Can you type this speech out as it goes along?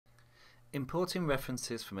Importing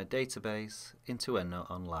references from a database into EndNote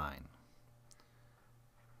Online.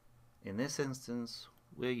 In this instance,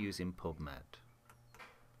 we're using PubMed.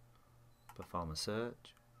 Perform a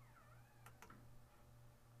search.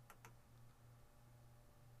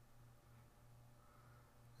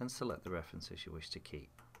 And select the references you wish to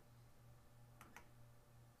keep.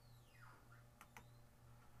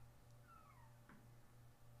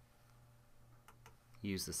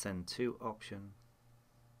 Use the Send To option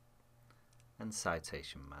and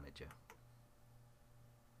Citation Manager.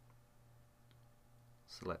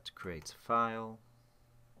 Select Create a File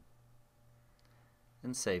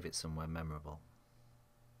and save it somewhere memorable.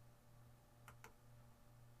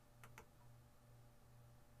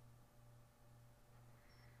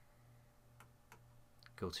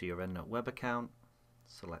 Go to your EndNote web account,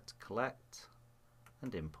 select Collect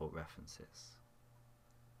and Import References.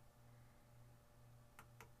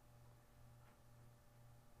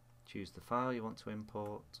 Choose the file you want to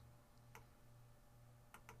import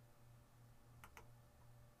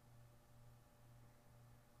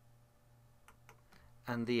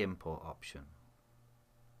and the Import option.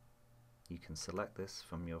 You can select this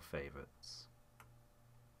from your favorites.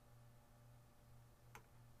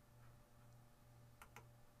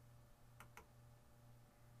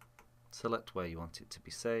 Select where you want it to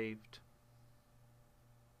be saved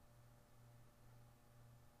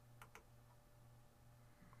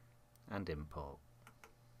and import.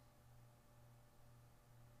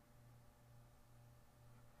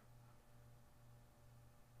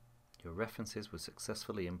 Your references were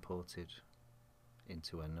successfully imported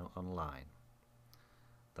into EndNote Online.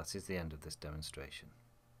 That is the end of this demonstration.